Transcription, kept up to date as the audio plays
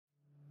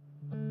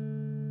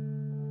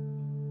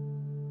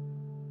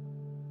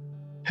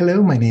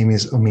Hello, my name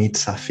is Omid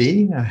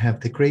Safi. I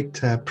have the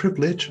great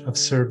privilege of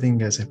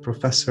serving as a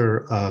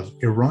professor of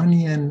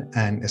Iranian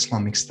and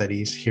Islamic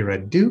studies here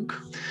at Duke.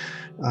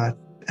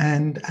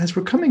 And as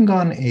we're coming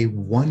on a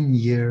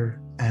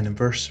 1-year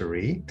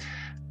anniversary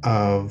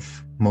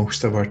of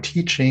most of our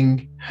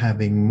teaching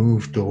having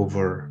moved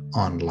over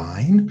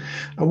online,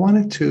 I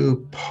wanted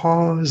to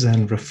pause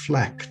and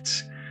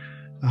reflect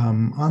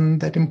on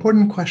that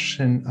important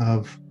question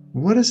of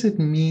what does it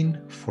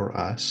mean for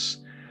us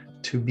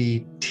to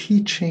be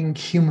teaching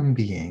human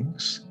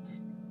beings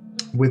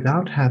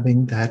without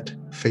having that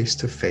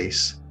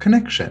face-to-face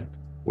connection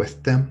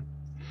with them.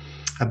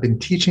 I've been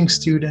teaching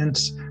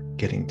students,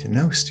 getting to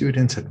know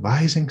students,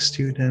 advising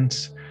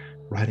students,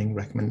 writing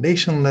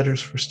recommendation letters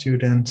for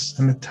students,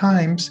 and at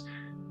times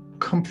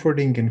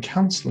comforting and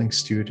counseling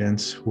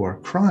students who are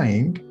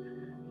crying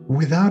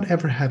without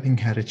ever having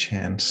had a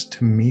chance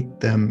to meet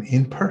them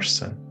in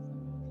person.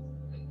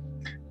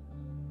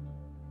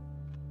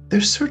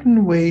 There's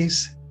certain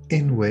ways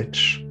in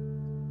which,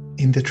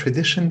 in the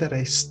tradition that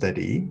I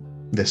study,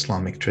 the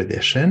Islamic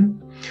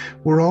tradition,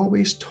 we're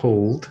always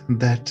told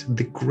that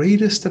the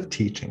greatest of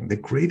teaching, the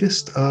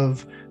greatest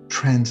of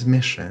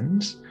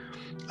transmissions,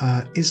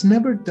 is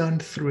never done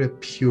through a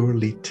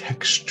purely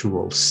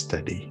textual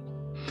study.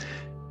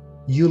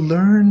 You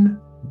learn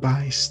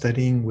by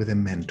studying with a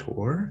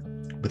mentor,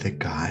 with a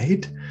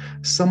guide,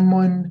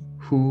 someone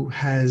who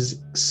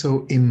has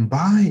so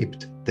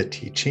imbibed the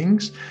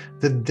teachings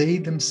that they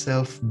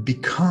themselves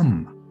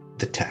become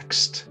the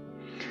text,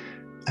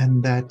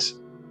 and that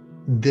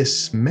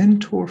this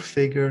mentor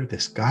figure,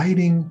 this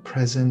guiding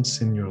presence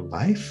in your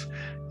life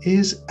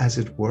is, as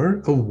it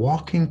were, a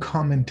walking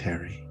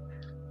commentary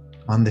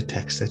on the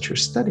text that you're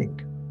studying.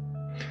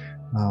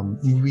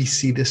 We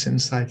see this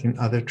insight in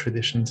other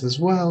traditions as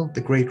well.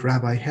 The great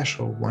Rabbi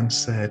Heschel once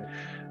said,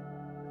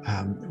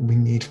 we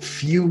need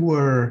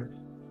fewer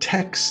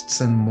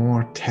texts and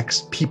more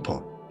text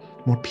people,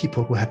 more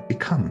people who have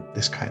become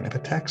this kind of a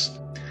text.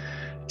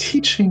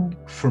 Teaching,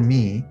 for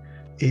me,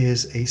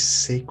 is a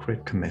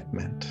sacred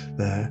commitment.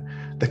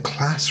 The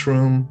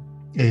classroom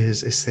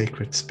is a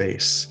sacred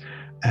space,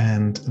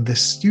 and the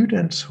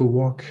students who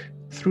walk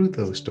through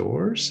those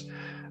doors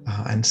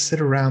and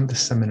sit around the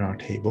seminar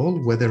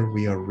table, whether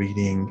we are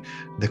reading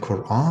the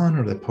Quran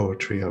or the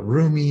poetry of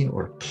Rumi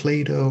or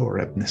Plato or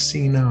Ibn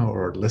Sina,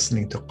 or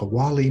listening to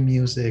Qawwali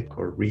music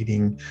or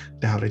reading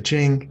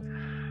𝐁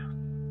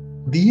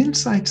the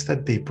insights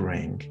that they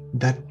bring,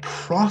 that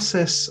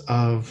process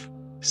of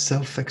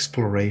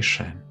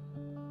self-exploration,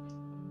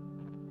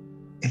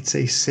 it's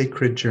a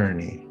sacred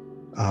journey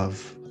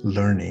of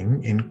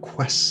learning in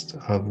quest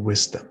of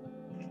wisdom.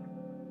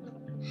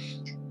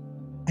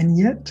 And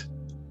yet,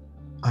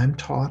 I'm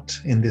taught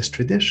in this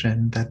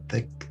tradition that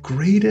the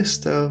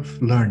greatest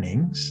of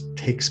learnings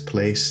takes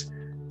place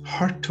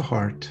heart to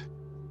heart,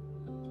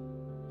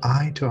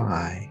 eye to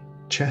eye,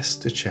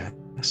 chest to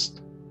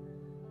chest.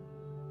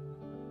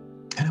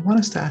 And I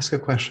want us to ask a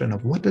question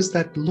of what does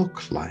that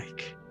look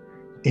like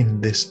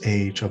in this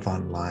age of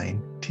online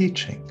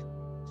teaching?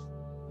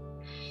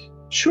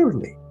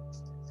 Surely,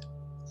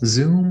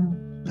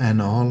 Zoom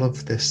and all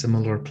of the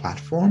similar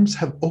platforms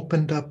have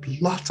opened up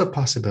lots of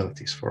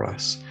possibilities for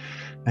us.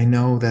 I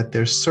know that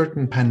there's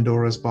certain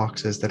Pandora's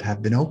boxes that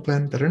have been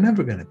opened that are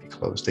never going to be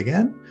closed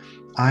again.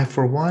 I,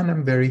 for one,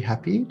 am very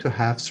happy to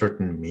have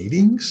certain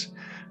meetings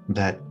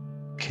that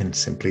can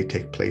simply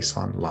take place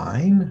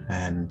online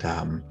and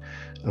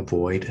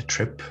avoid a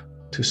trip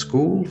to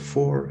school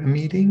for a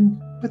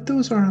meeting, but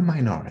those are a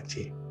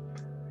minority.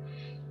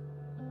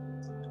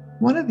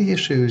 One of the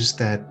issues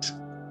that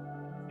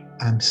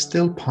I'm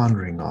still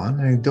pondering on,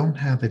 and I don't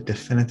have a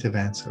definitive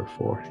answer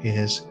for,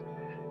 is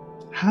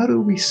how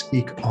do we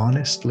speak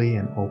honestly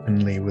and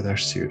openly with our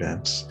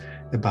students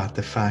about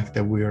the fact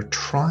that we are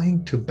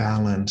trying to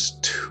balance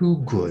two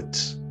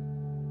goods,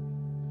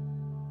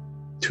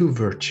 two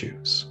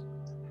virtues: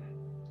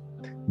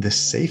 the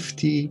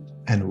safety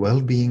and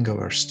well-being of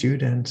our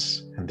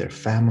students and their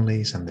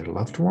families and their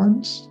loved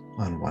ones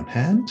on one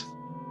hand,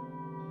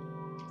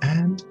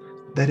 and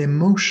that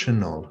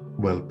emotional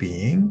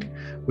well-being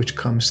which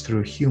comes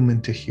through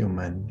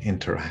human-to-human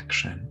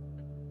interaction,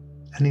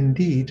 and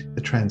indeed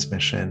the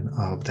transmission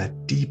of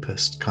that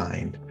deepest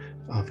kind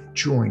of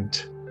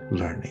joint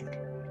learning.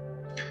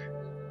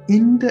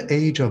 In the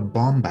age of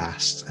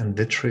bombast and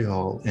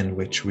vitriol in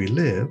which we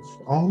live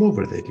all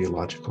over the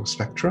ideological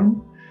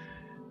spectrum,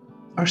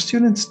 our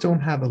students don't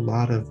have a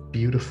lot of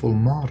beautiful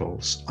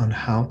models on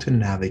how to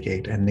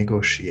navigate and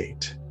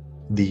negotiate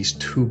these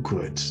two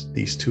goods,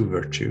 these two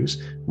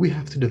virtues. We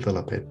have to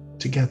develop it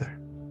together.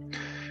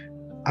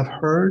 I've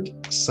heard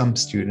some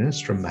students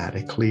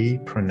dramatically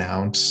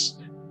pronounce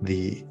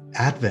the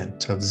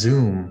advent of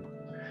Zoom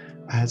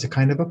as a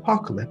kind of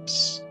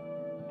apocalypse,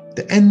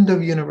 the end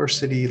of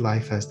university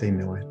life as they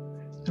know it.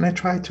 And I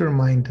try to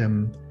remind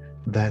them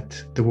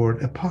that the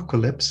word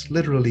apocalypse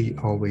literally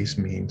always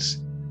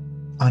means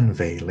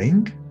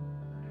unveiling.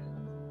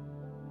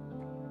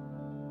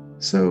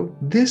 So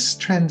this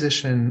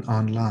transition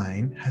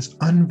online has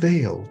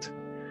unveiled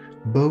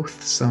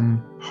both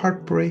some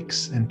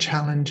heartbreaks and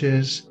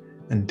challenges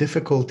and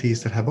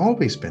difficulties that have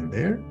always been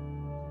there,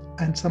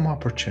 and some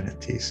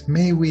opportunities.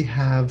 May we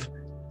have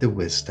the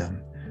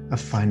wisdom of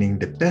finding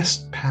the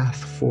best path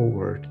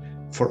forward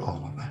for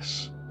all of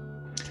us.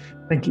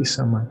 Thank you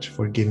so much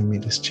for giving me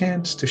this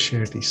chance to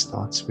share these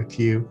thoughts with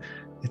you.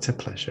 It's a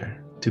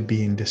pleasure to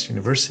be in this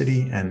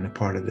university and a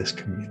part of this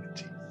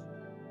community.